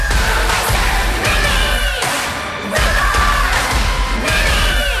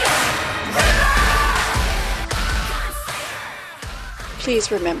please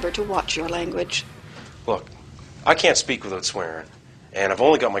remember to watch your language. Look, I can't speak without swearing, and I've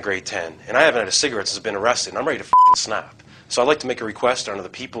only got my grade 10, and I haven't had a cigarette since I've been arrested, and I'm ready to f***ing snap. So I'd like to make a request under the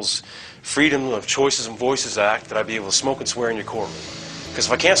People's Freedom of Choices and Voices Act that I be able to smoke and swear in your courtroom. Because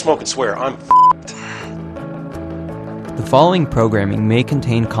if I can't smoke and swear, I'm f***ed. The following programming may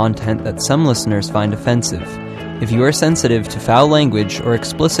contain content that some listeners find offensive. If you are sensitive to foul language or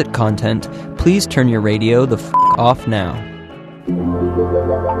explicit content, please turn your radio the f*** off now.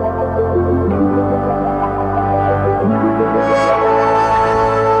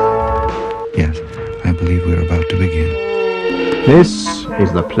 Yes, I believe we're about to begin. This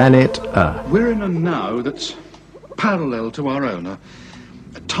is the planet Earth. We're in a now that's parallel to our own, a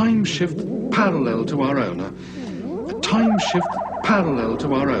time shift parallel to our own, a time shift parallel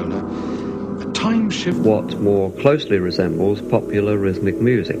to our own, a time shift... What more closely resembles popular rhythmic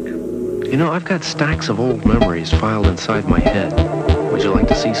music. You know, I've got stacks of old memories filed inside my head. Would you like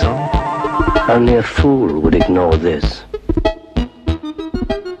to see some? Only a fool would ignore this.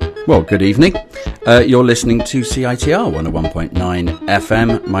 Well, good evening. You're listening to CITR 101.9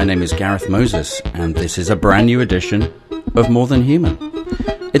 FM. My name is Gareth Moses, and this is a brand new edition of More Than Human.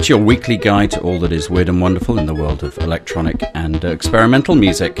 It's your weekly guide to all that is weird and wonderful in the world of electronic and experimental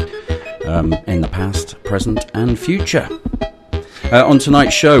music, in the past, present, and future. On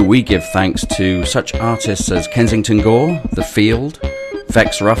tonight's show, we give thanks to such artists as Kensington Gore, The Field,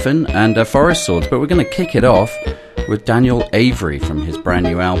 Vex Ruffin, and Forest Swords, but we're going to kick it off with Daniel Avery from his brand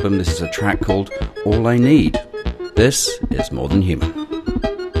new album. This is a track called All I Need. This is More Than Human.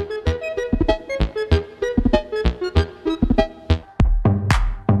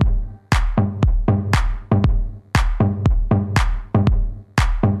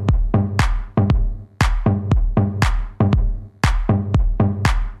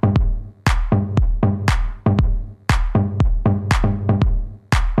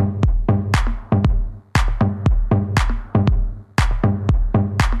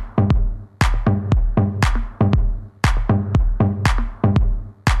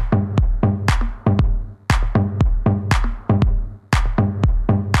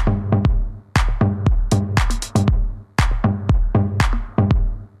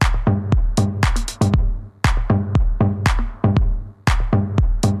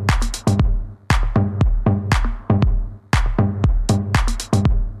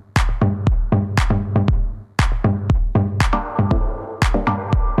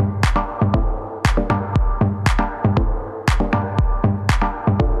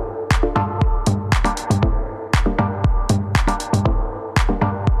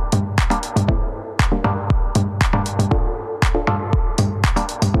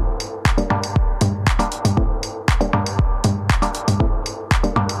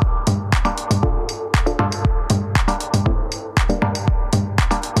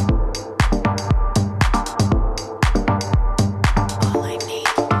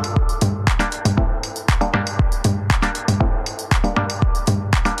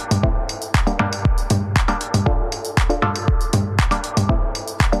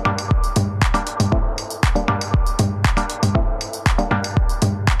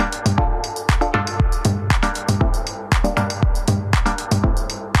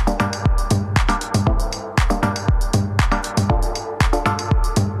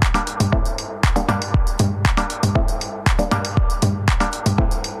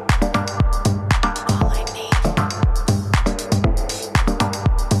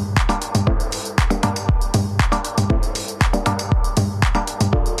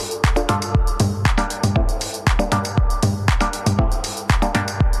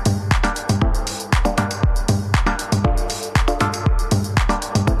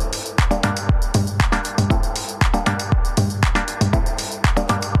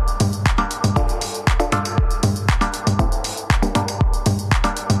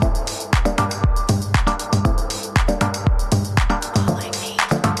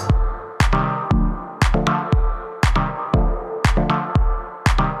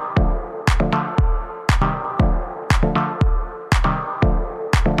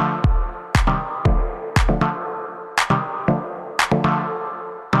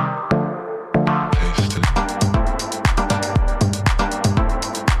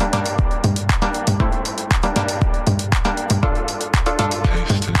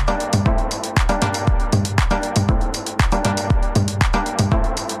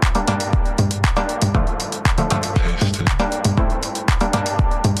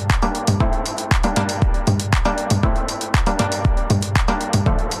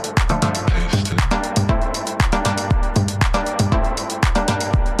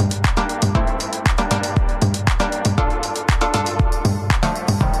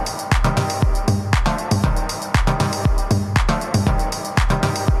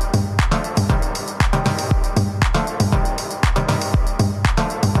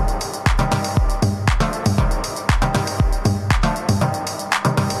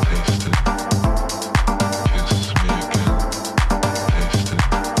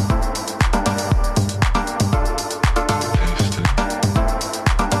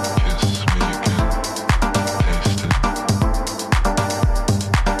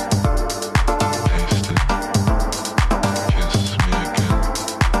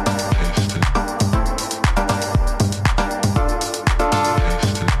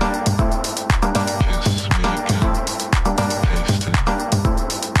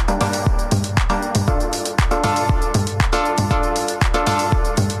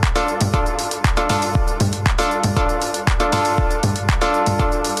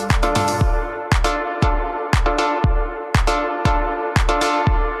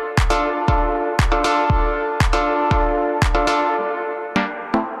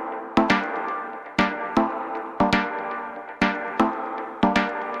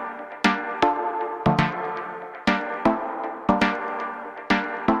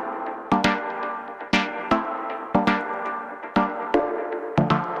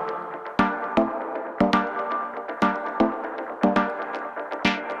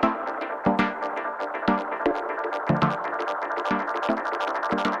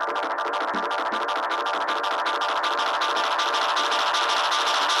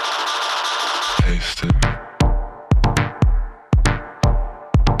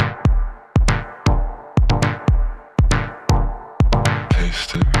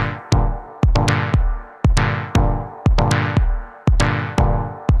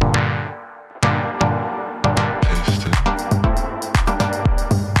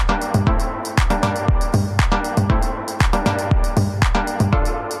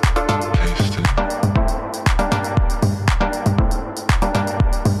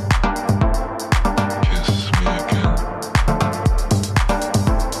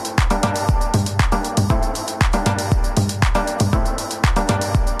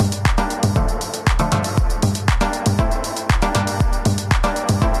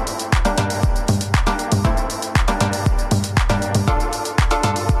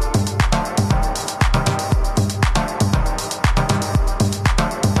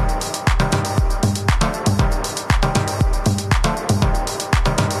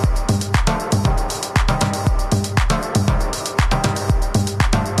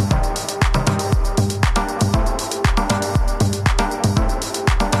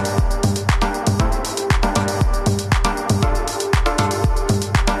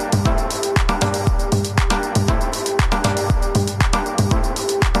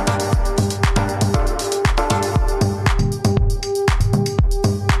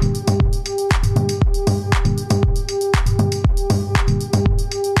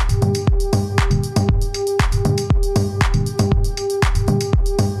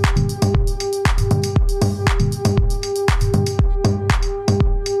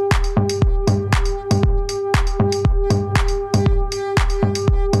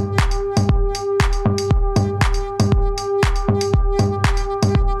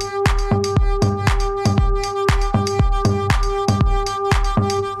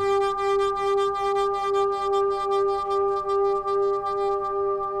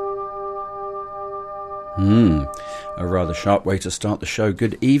 A rather sharp way to start the show.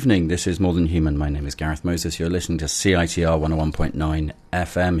 Good evening, this is More Than Human. My name is Gareth Moses. You're listening to CITR 101.9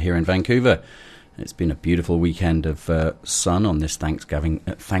 FM here in Vancouver. It's been a beautiful weekend of sun on this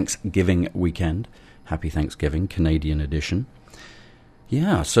Thanksgiving weekend. Happy Thanksgiving, Canadian edition.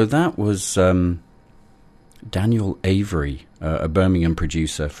 Yeah, so that was Daniel Avery, a Birmingham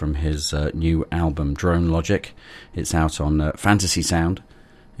producer, from his new album Drone Logic. It's out on Fantasy Sound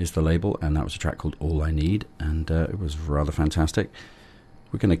is the label, and that was a track called All I Need, and it was rather fantastic.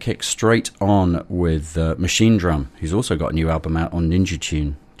 We're going to kick straight on with Machine Drum, who's also got a new album out on Ninja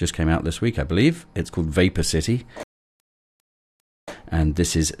Tune. Just came out this week, I believe. It's called Vapor City, and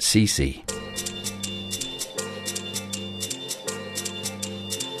this is CC.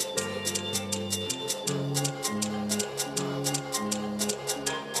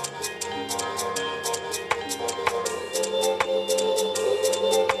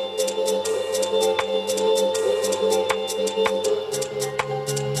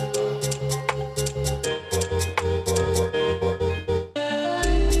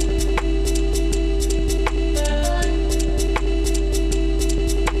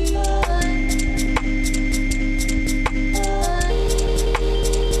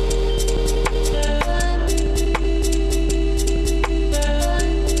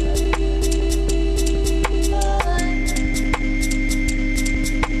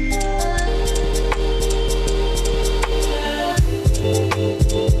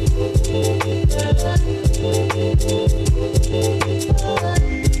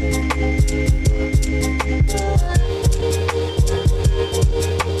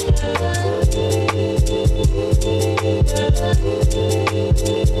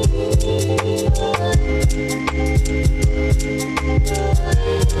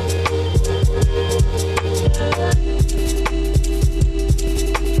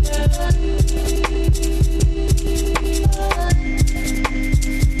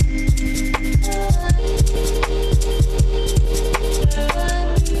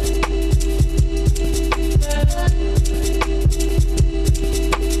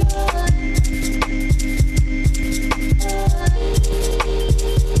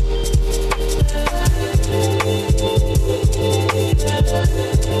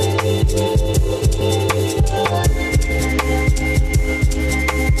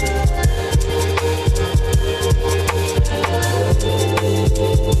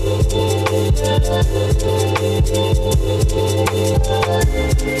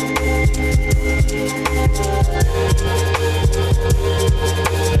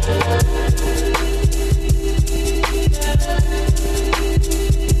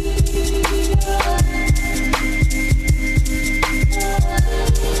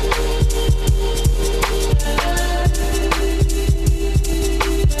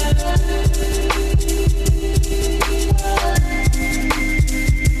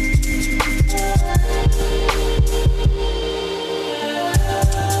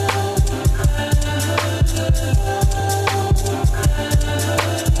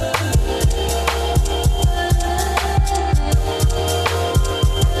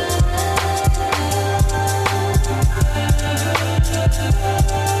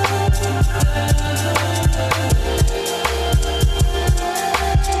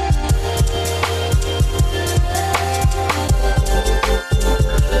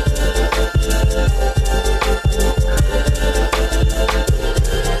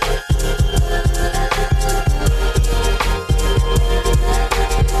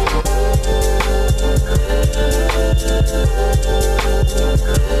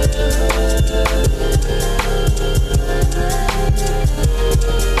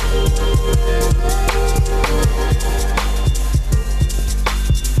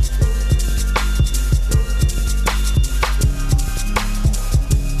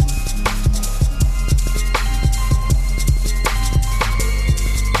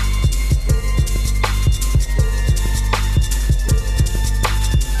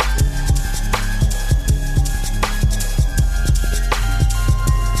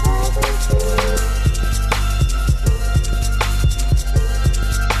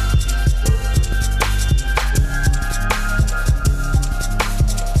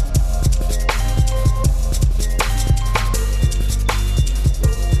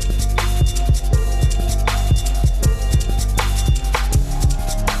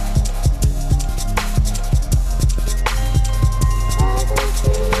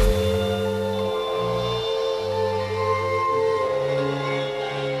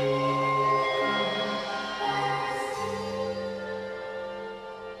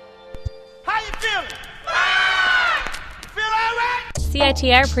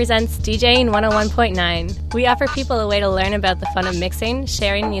 CITR presents DJing 101.9. We offer people a way to learn about the fun of mixing,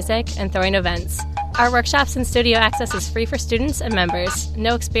 sharing music, and throwing events. Our workshops and studio access is free for students and members.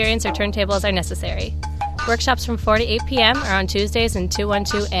 No experience or turntables are necessary. Workshops from 4 to 8 p.m. are on Tuesdays in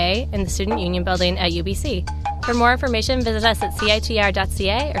 212A in the Student Union Building at UBC. For more information, visit us at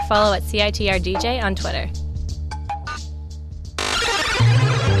citr.ca or follow at CITRDJ on Twitter.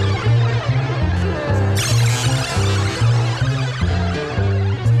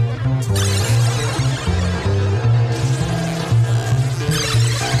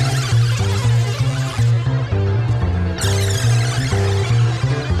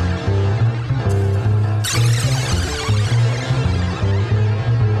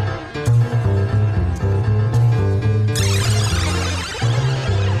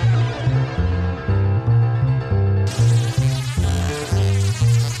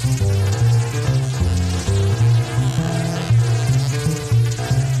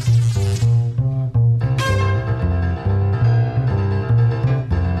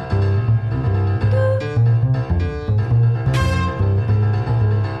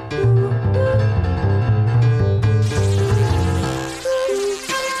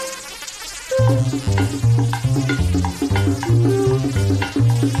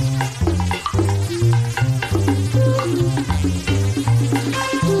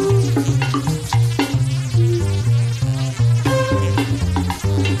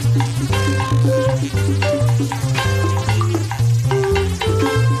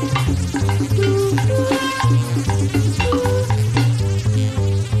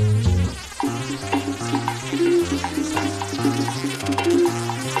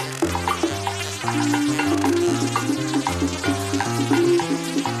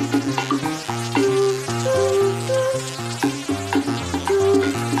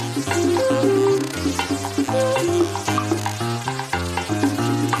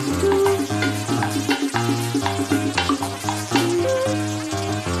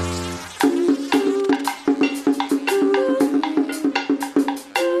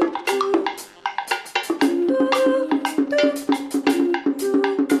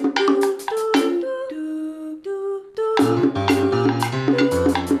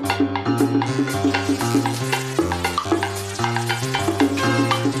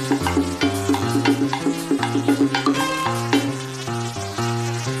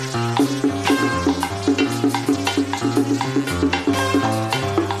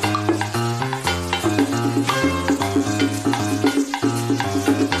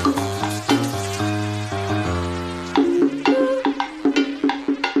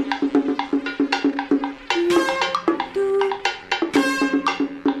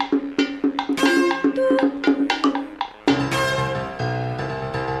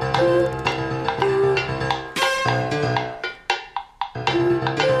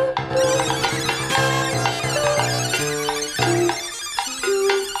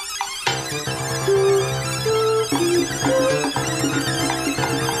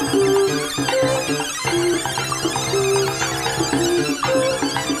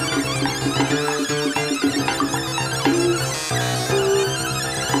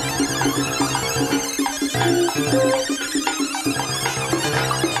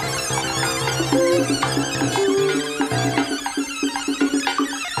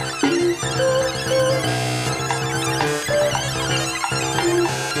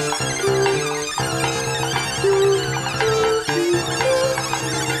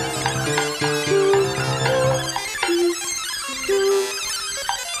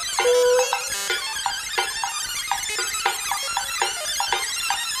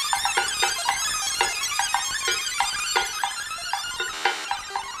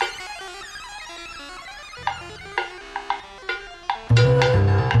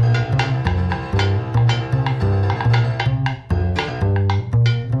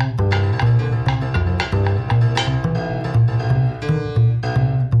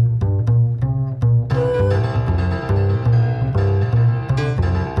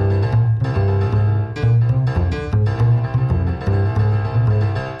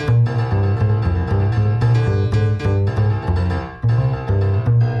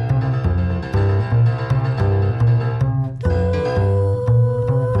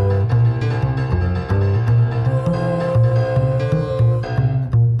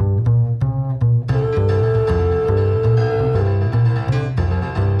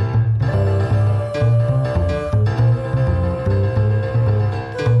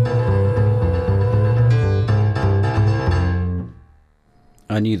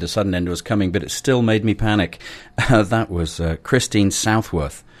 I knew the sudden end was coming, but it still made me panic. That was Christine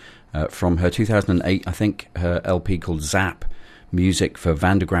Southworth from her 2008, I think, her LP called Zap, music for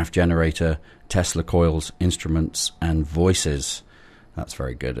Van de Graaff generator, Tesla coils, instruments, and voices. That's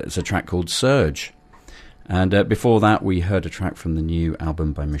very good. It's a track called Surge. And before that, we heard a track from the new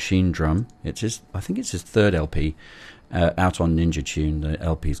album by Machine Drum. I think it's his third LP, out on Ninja Tune. The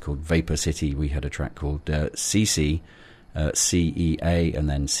LP is called Vapor City. We had a track called CC, CEA, and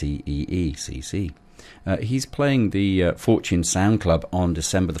then CEE, CC. He's playing the Fortune Sound Club on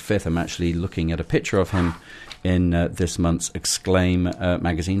December the 5th. I'm actually looking at a picture of him in this month's Exclaim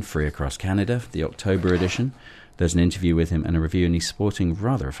magazine, free across Canada, the October edition. There's an interview with him and a review, and he's sporting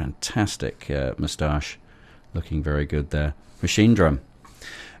rather a fantastic moustache. Looking very good there. Machine Drum.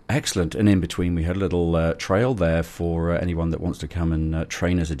 Excellent. And in between, we had a little trail there for anyone that wants to come and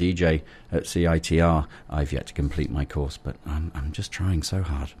train as a DJ at CITR. I've yet to complete my course, but I'm just trying so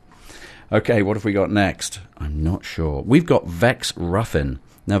hard. Okay, what have we got next? I'm not sure. We've got Vex Ruffin.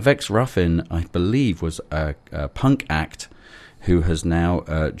 Now, Vex Ruffin, I believe, was a punk act who has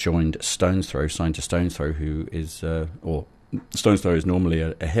now joined Stone's Throw, signed to Stone's Throw, who is, or Stone's Throw is normally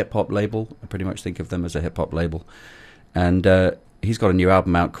a hip-hop label. I pretty much think of them as a hip-hop label. And he's got a new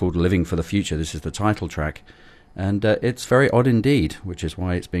album out called Living for the Future. This is the title track. And it's very odd indeed, which is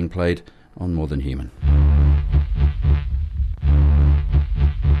why it's being played on More Than Human.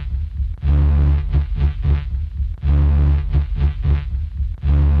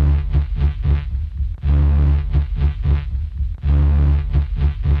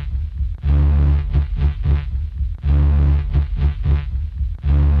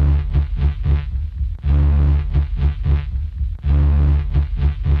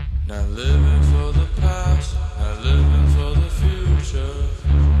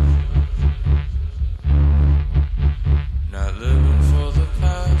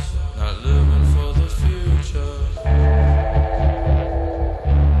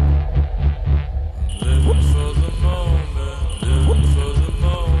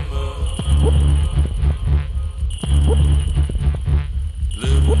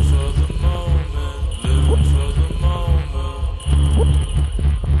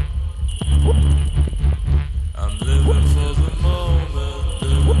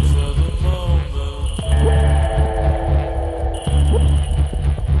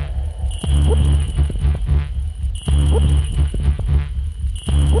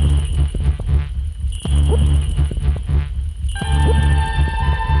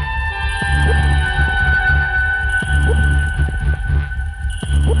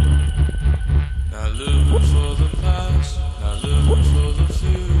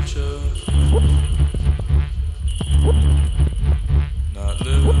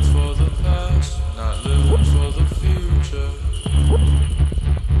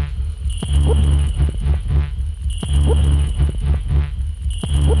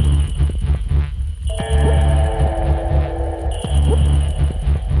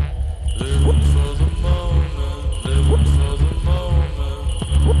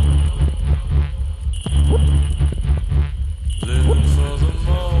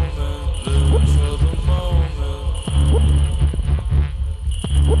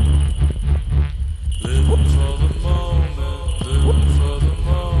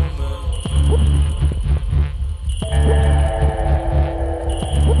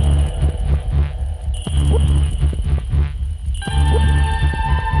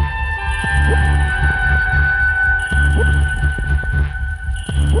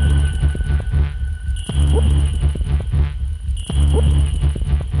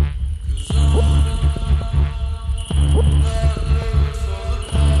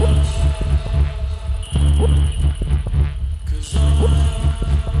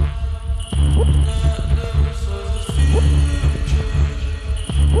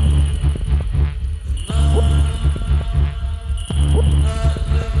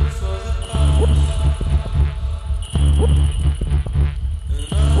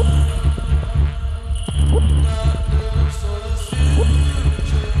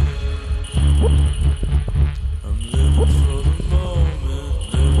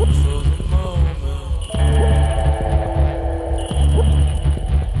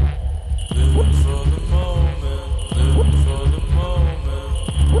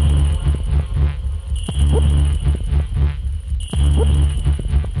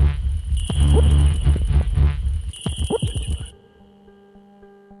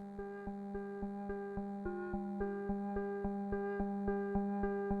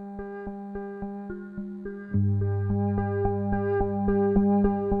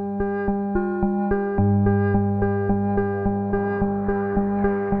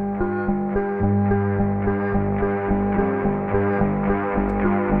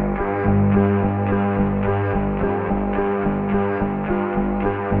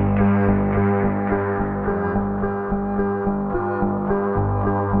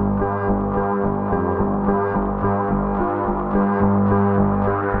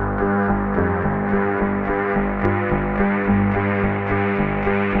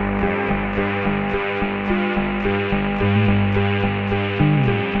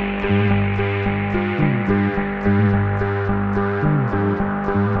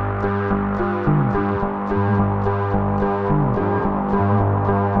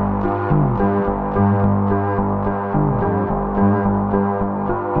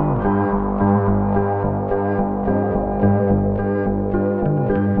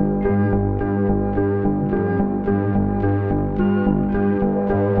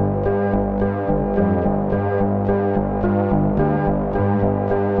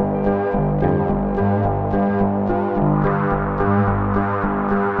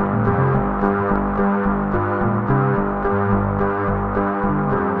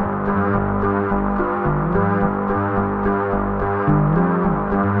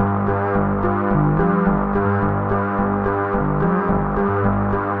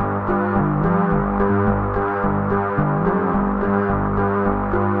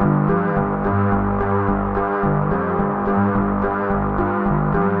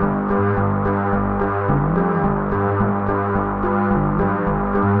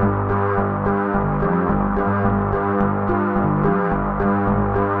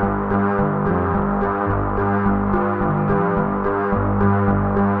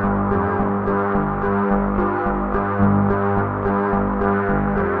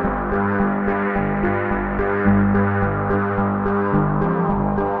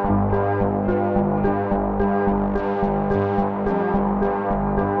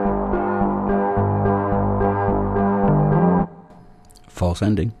 false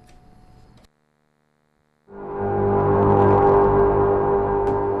ending.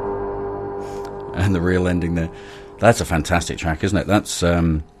 And the real ending there. That's a fantastic track, isn't it? That's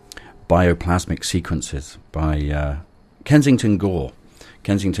Bioplasmic Sequences by Kensington Gore.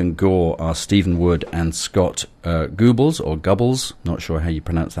 Kensington Gore are Stephen Wood and Scott Gubbles, not sure how you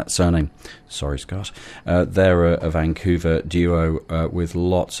pronounce that surname. Sorry, Scott. They're a Vancouver duo with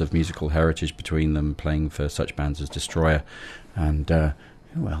lots of musical heritage between them, playing for such bands as Destroyer and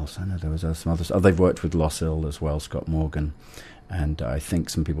who else? I know there was some others. Oh, they've worked with Lost Ill as well, Scott Morgan, and I think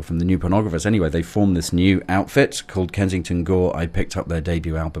some people from the New Pornographers. Anyway, they formed this new outfit called Kensington Gore. I picked up their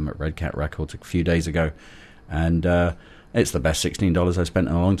debut album at Red Cat Records a few days ago, and it's the best $16 I've spent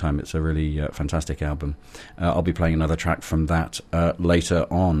in a long time. It's a really fantastic album. I'll be playing another track from that later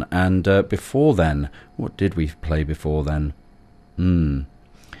on. And before then, what did we play before then?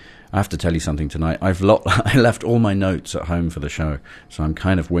 I have to tell you something tonight. I left all my notes at home for the show, so I'm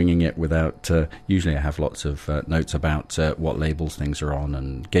kind of winging it without... usually I have lots of notes about what labels things are on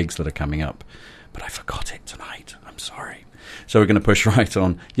and gigs that are coming up, but I forgot it tonight. I'm sorry. So we're going to push right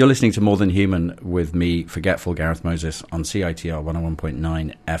on. You're listening to More Than Human with me, Forgetful Gareth Moses, on CITR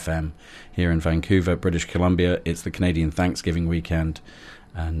 101.9 FM here in Vancouver, British Columbia. It's the Canadian Thanksgiving weekend,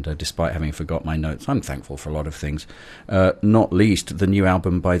 and despite having forgot my notes, I'm thankful for a lot of things, not least the new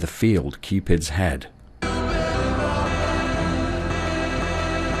album by The Field, Cupid's Head.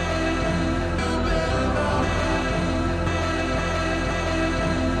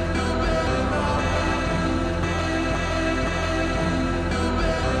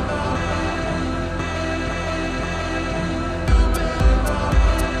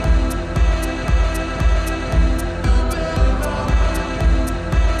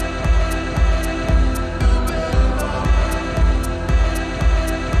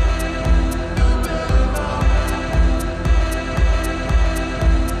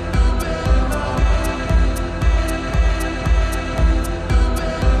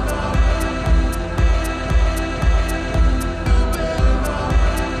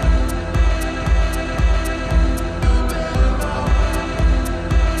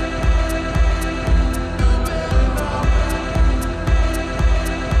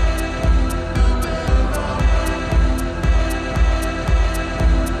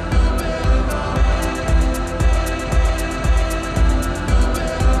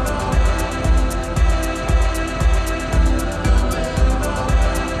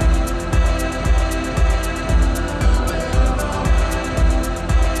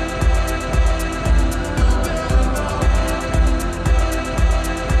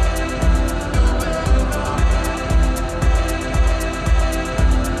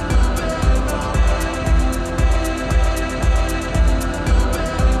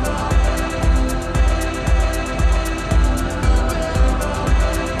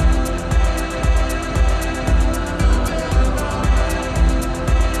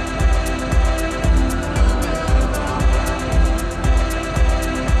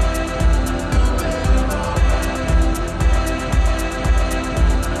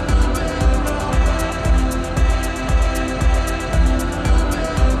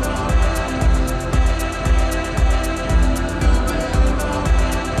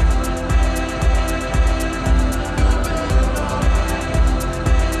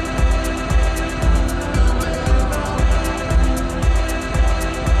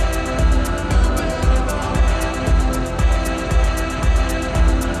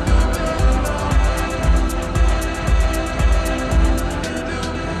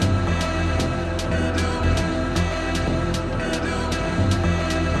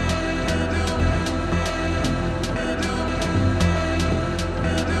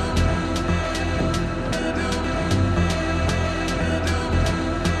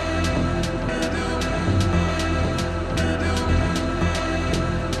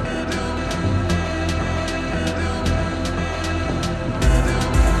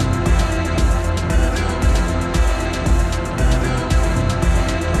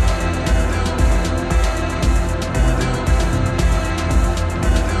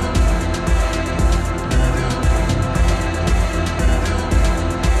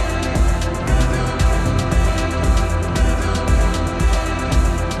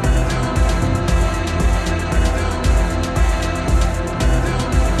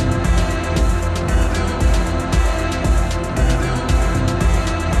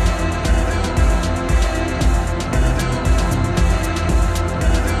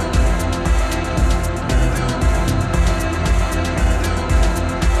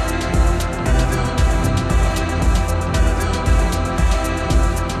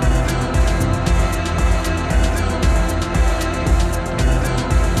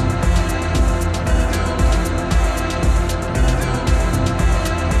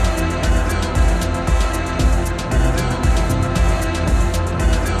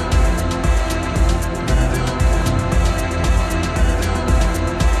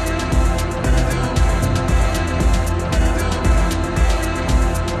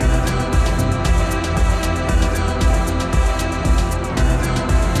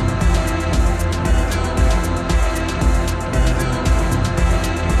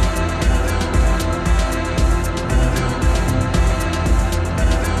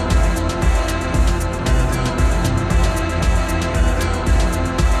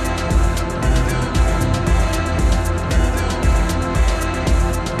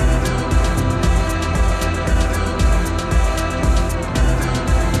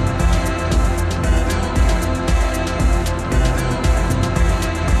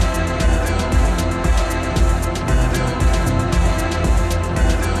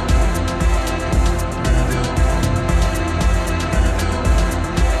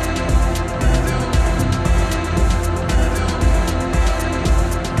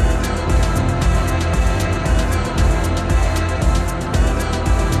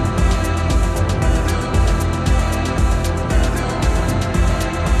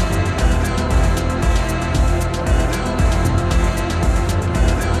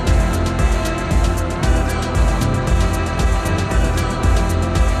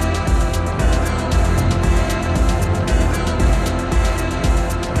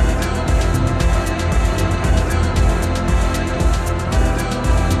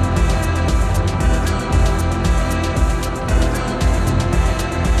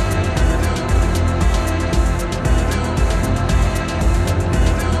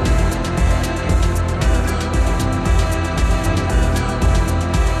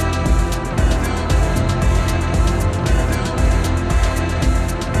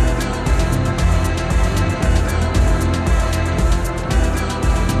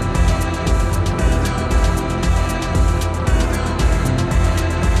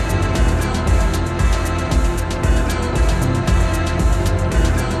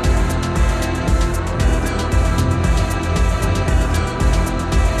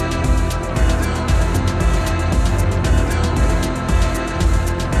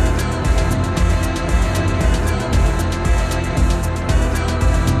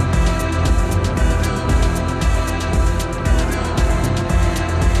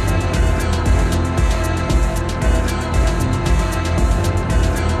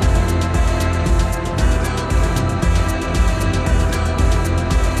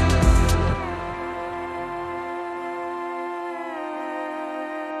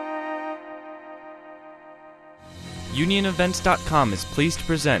 UnionEvents.com is pleased to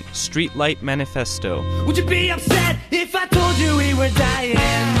present Streetlight Manifesto. Would you be upset if I told you we were dying?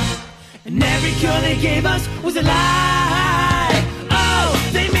 And every cure they gave us was a lie. Oh,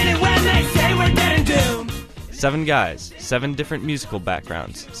 they mean it when they say we're dead and doomed. 7 guys, 7 different musical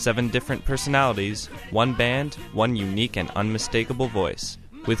backgrounds, 7 different personalities, 1 band, 1 unique and unmistakable voice.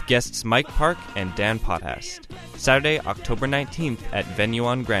 With guests Mike Park and Dan Pothast. Saturday, October 19th at Venue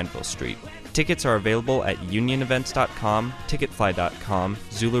on Granville Street. Tickets are available at unionevents.com, ticketfly.com,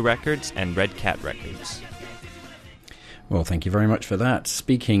 Zulu Records, and Red Cat Records. Well, thank you very much for that.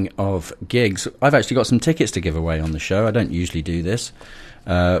 Speaking of gigs, I've actually got some tickets to give away on the show. I don't usually do this,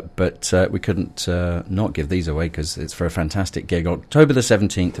 but we couldn't not give these away because it's for a fantastic gig. October the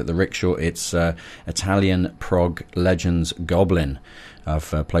 17th at the Rickshaw, it's Italian prog legends Goblin.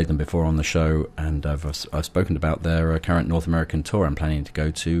 I've played them before on the show, and I've spoken about their current North American tour. I'm planning to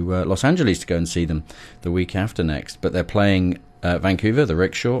go to Los Angeles to go and see them the week after next. But they're playing Vancouver, the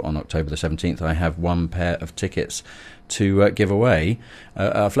Rickshaw, on October the 17th. I have 1 pair of tickets to give away.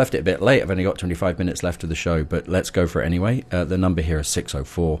 I've left it a bit late. I've only got 25 minutes left of the show, but let's go for it anyway. The number here is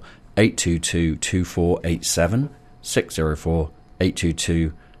 604-822-2487,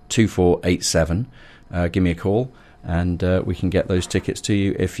 604-822-2487. Give me a call. And we can get those tickets to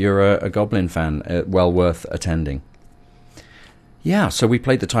you if you're a Goblin fan. Well worth attending. Yeah, so we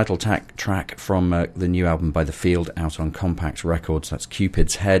played the title track from the new album by The Field out on Compact Records. That's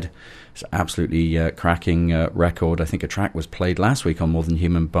Cupid's Head. It's an absolutely cracking record. I think a track was played last week on More Than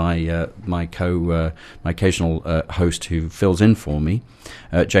Human by my occasional host who fills in for me,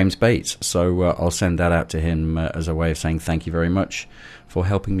 James Bates. So I'll send that out to him as a way of saying thank you very much for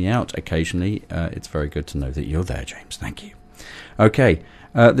helping me out occasionally. It's very good to know that you're there, James. Thank you. Okay,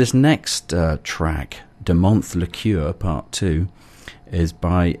 this next track, De Month Le Cure Part 2, is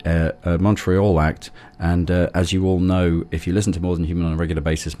by a Montreal act, and as you all know, if you listen to More Than Human on a regular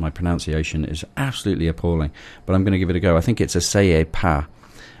basis, my pronunciation is absolutely appalling, but I'm going to give it a go. I think it's Essayez Pas,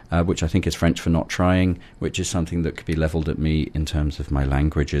 which I think is French for not trying, which is something that could be levelled at me in terms of my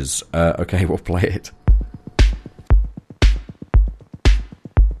languages. Okay, we'll play it.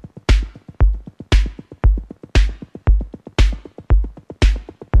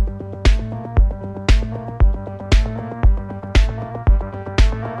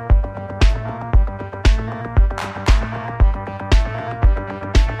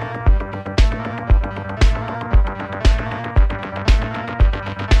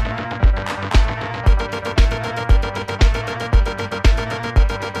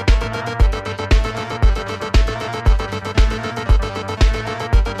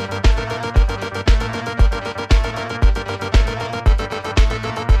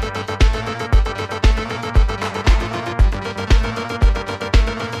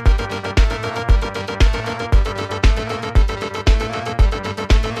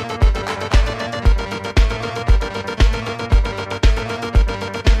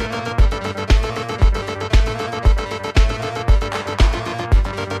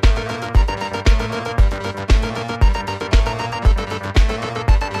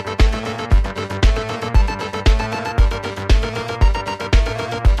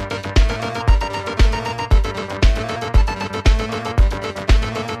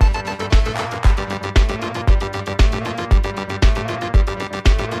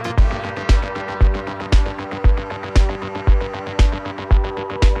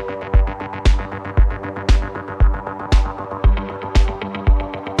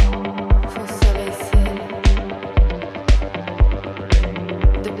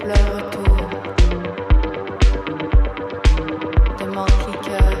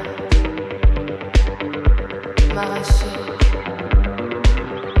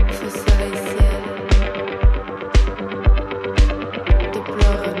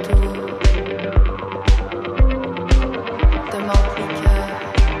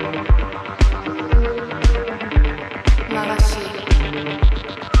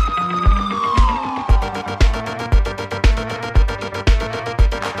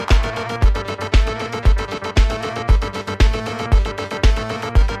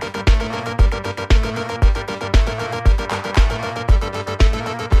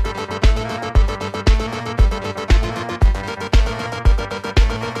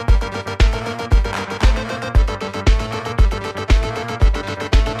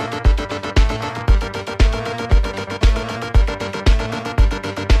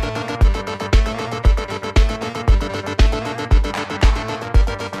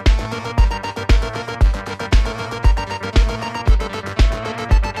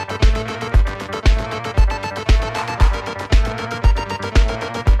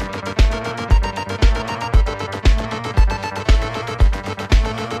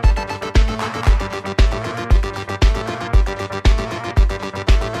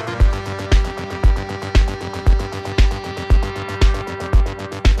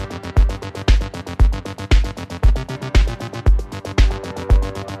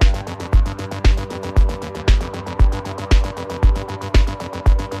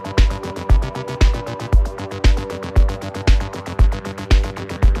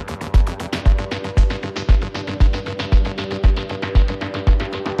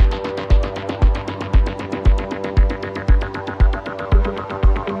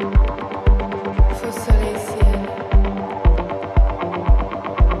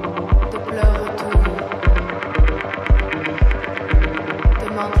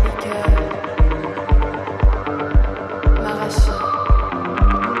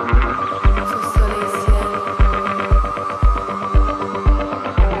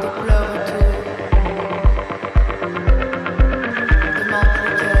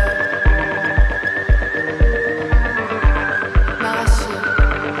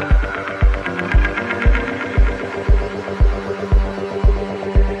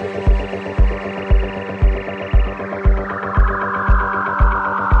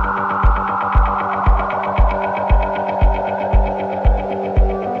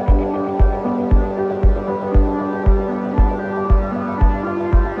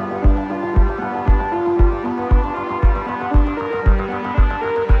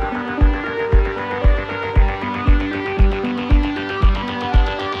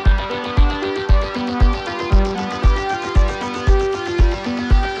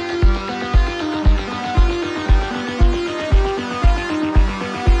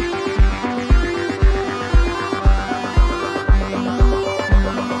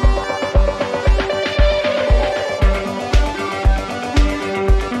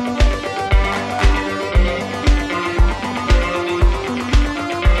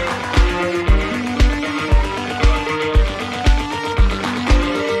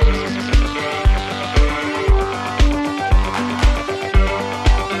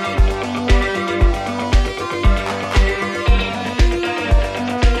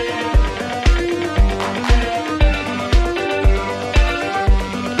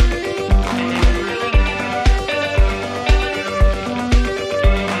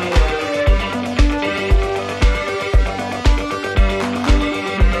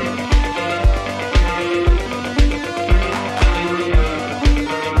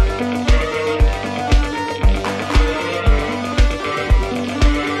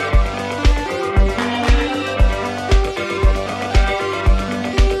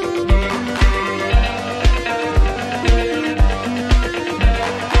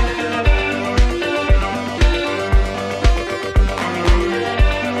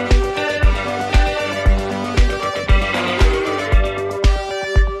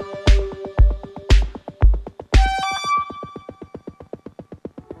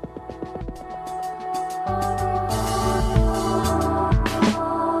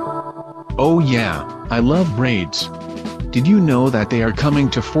 Oh yeah, I love braids. Did you know that they are coming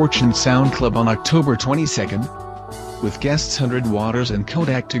to Fortune Sound Club on October 22nd? With guests 100 Waters and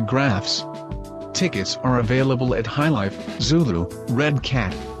Kodak Graphs. Tickets are available at High Life, Zulu, Red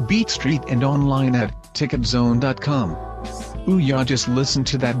Cat, Beat Street and online at ticketzone.com. Ooh yeah, just listen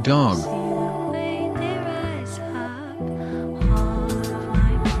to that dog.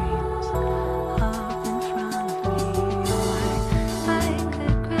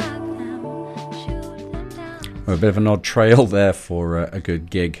 A bit of an odd trail there for a good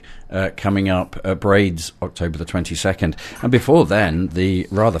gig coming up at Braids, October the 22nd. And before then, the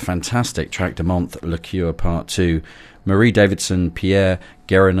rather fantastic Track de Month, Le Cure Part 2, Marie Davidson, Pierre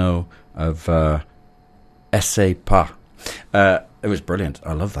Guérinot of Essay Pas. It was brilliant.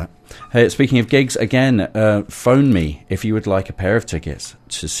 I love that. Hey, speaking of gigs, again, phone me if you would like a pair of tickets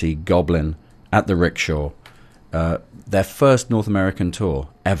to see Goblin at the Rickshaw. Their first North American tour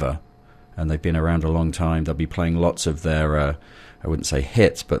ever. And they've been around a long time. They'll be playing lots of their, I wouldn't say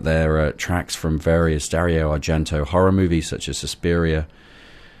hits, but their tracks from various Dario Argento horror movies such as Suspiria.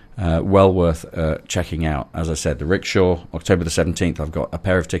 Well worth checking out. As I said, the Rickshaw, October the 17th. I've got a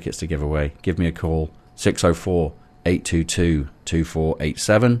pair of tickets to give away. Give me a call,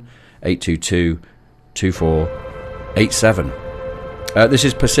 604-822-2487, 822-2487. This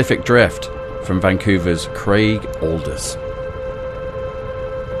is Pacific Drift from Vancouver's Craig Alders.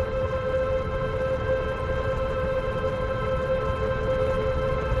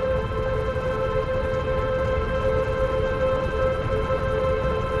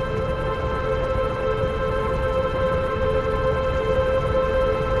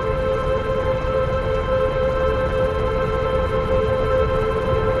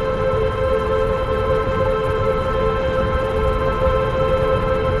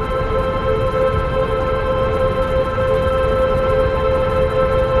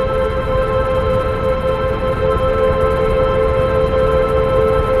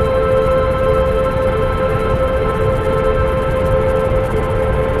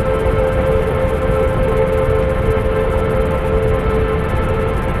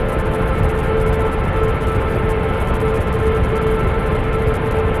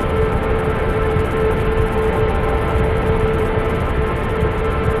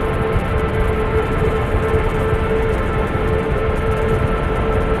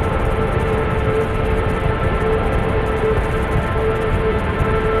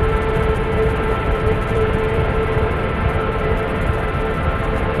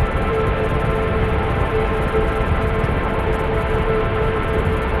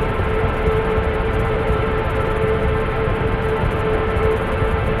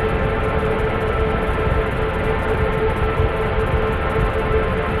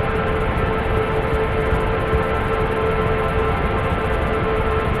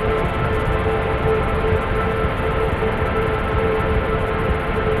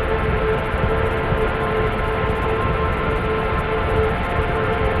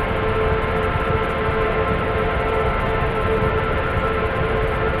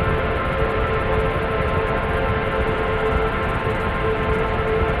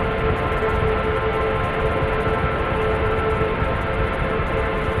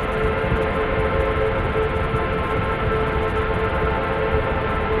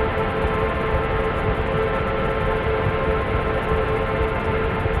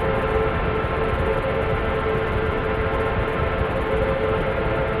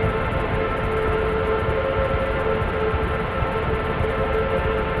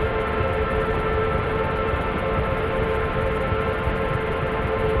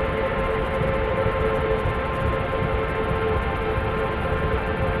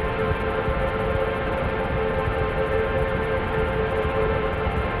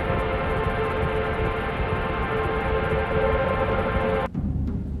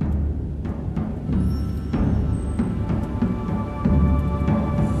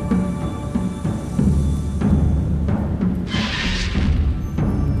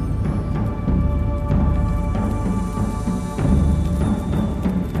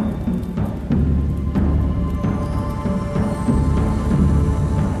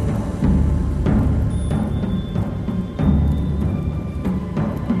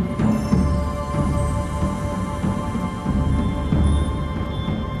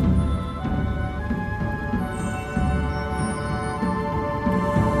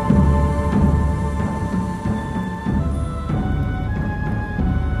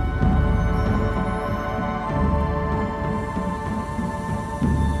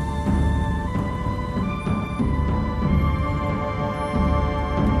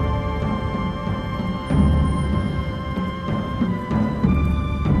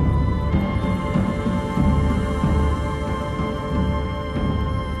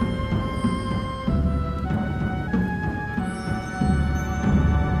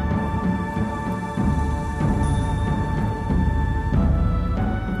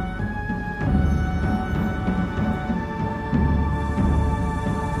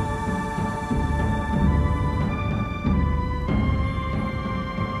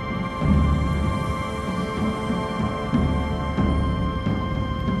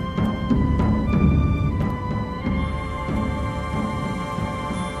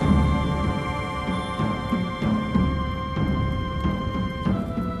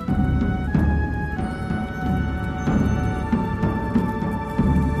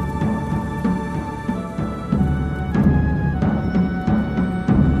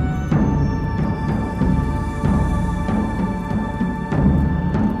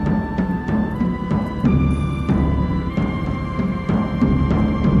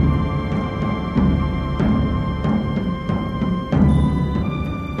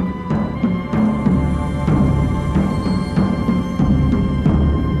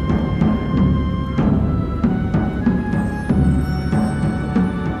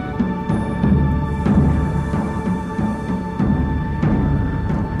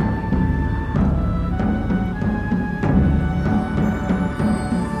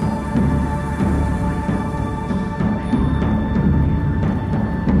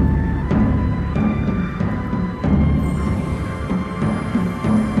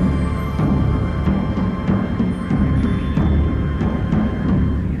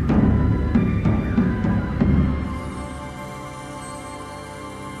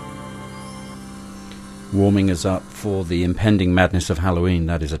 warming us up for the impending madness of Halloween.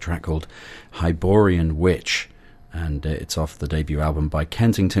 That is a track called Hyborian Witch, and it's off the debut album by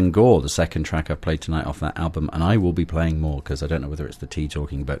Kensington Gore, the second track I've played tonight off that album, and I will be playing more because I don't know whether it's the tea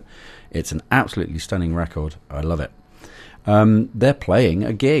talking, but it's an absolutely stunning record. I love it. They're playing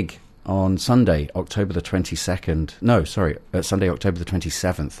a gig on Sunday, October the 22nd. No, sorry, Sunday, October the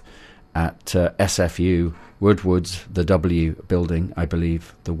 27th at SFU, Woodward's, the W building, I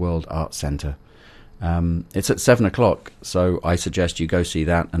believe, the World Arts Centre. It's at 7 o'clock, so I suggest you go see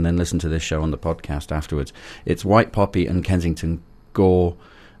that and then listen to this show on the podcast afterwards. It's White Poppy and Kensington Gore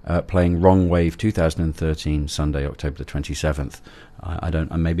playing Wrong Wave 2013, Sunday, October the 27th.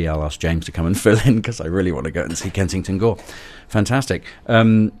 Maybe I'll ask James to come and fill in because I really want to go and see Kensington Gore. Fantastic.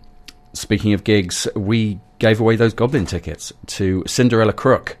 Speaking of gigs, we gave away those Goblin tickets to Cinderella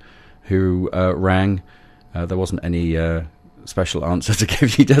Crook, who rang. There wasn't any special answer to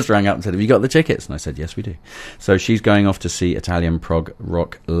give. She just rang up and said, have you got the tickets? And I said, yes, we do. So she's going off to see Italian prog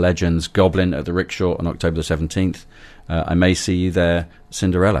rock legends Goblin at the Rickshaw on October the 17th. I may see you there,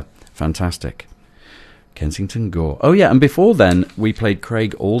 Cinderella. Fantastic. Kensington Gore. Oh, yeah, and before then, we played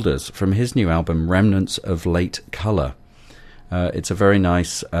Craig Alders from his new album, Remnants of Late Colour. It's a very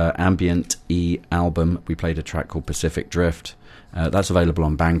nice ambient-y album. We played a track called Pacific Drift. That's available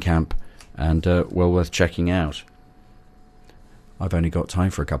on Bandcamp and well worth checking out. I've only got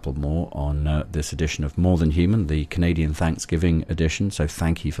time for a couple more on this edition of More Than Human, the Canadian Thanksgiving edition, so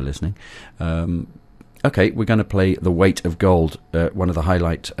thank you for listening. Okay, we're going to play The Weight of Gold, one of the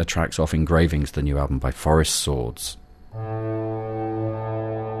highlight tracks off Engravings, the new album by Forest Swords.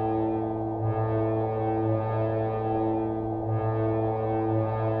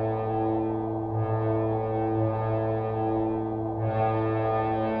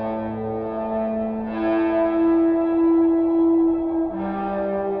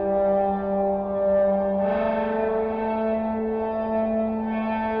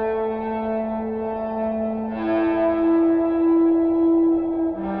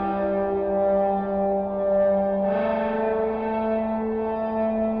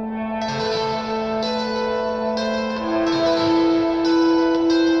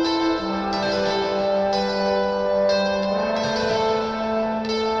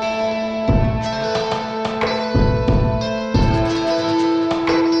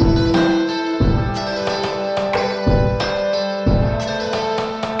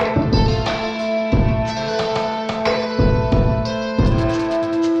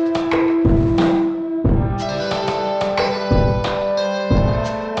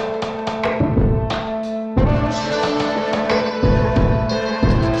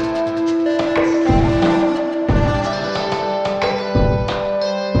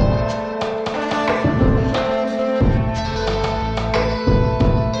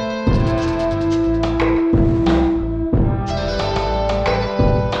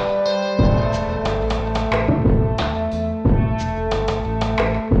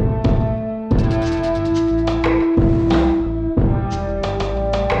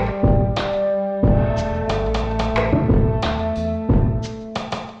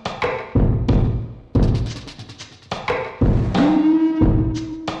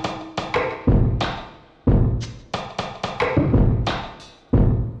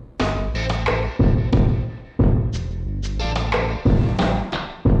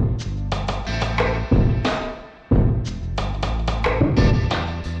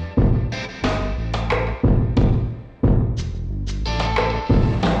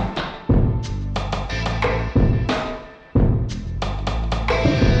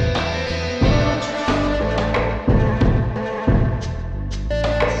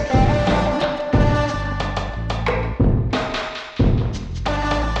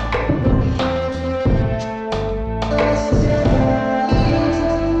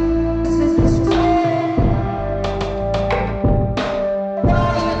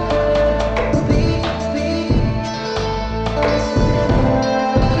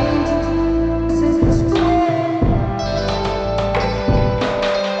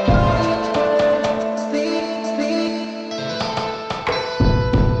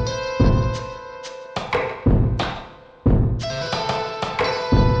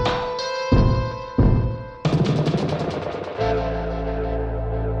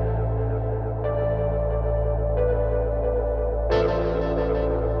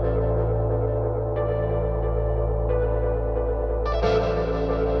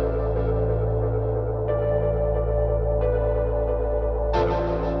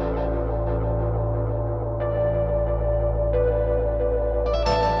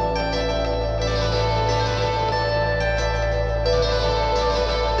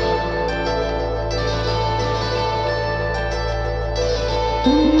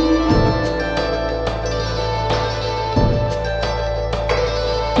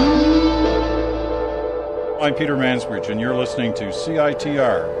 I'm Peter Mansbridge, and you're listening to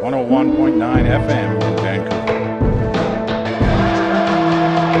CITR 101.9 FM in Vancouver.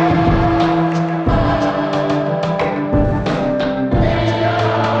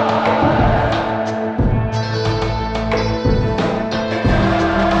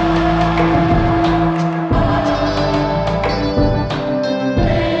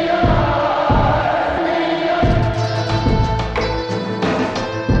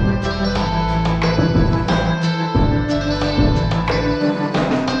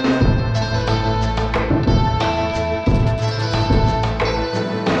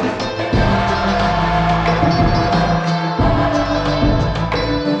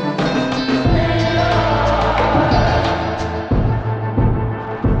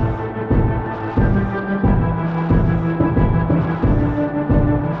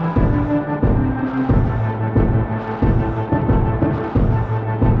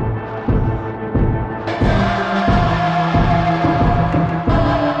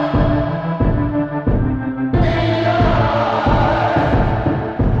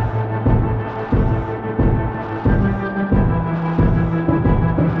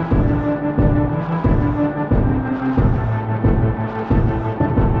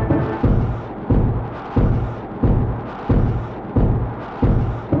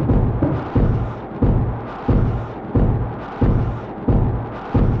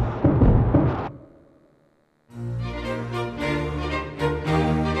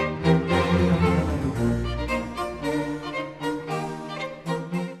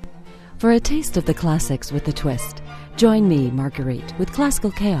 For a taste of the classics with a twist, join me, Marguerite, with Classical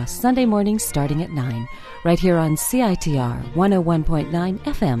Chaos Sunday mornings starting at 9, right here on CITR 101.9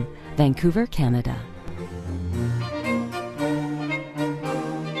 FM, Vancouver, Canada.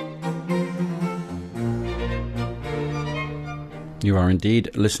 You are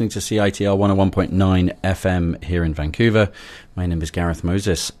indeed listening to CITR 101.9 FM here in Vancouver. My name is Gareth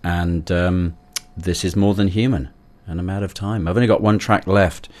Moses, and this is More Than Human, and I'm out of time. I've only got one track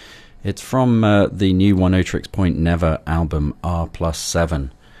left. It's from the new Oneohtrix Point Never album,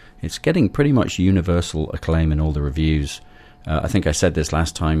 R+7. It's getting pretty much universal acclaim in all the reviews. I think I said this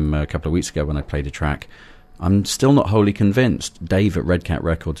last time a couple of weeks ago when I played a track. I'm still not wholly convinced. Dave at Red Cat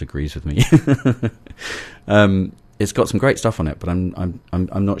Records agrees with me. It's got some great stuff on it, but I'm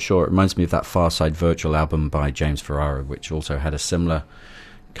not sure. It reminds me of that Far Side Virtual album by James Ferrara, which also had a similar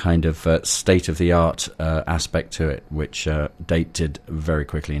kind of state-of-the-art aspect to it, which dated very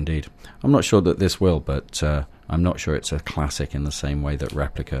quickly indeed. I'm not sure that this will, but I'm not sure it's a classic in the same way that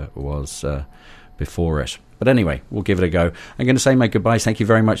Replica was before it. But anyway, we'll give it a go. I'm going to say my goodbyes. Thank you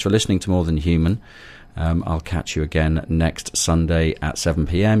very much for listening to More Than Human. I'll catch you again next Sunday at 7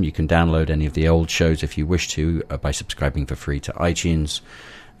 p.m. You can download any of the old shows if you wish to by subscribing for free to iTunes.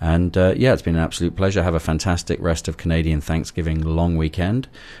 And it's been an absolute pleasure. Have a fantastic rest of Canadian Thanksgiving long weekend.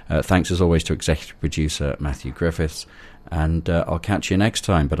 Thanks as always to executive producer Matthew Griffiths. And I'll catch you next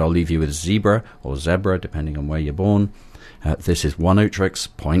time, but I'll leave you with Zebra or Zebra, depending on where you're born. This is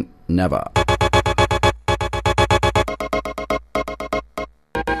Oneohtrix Point Never.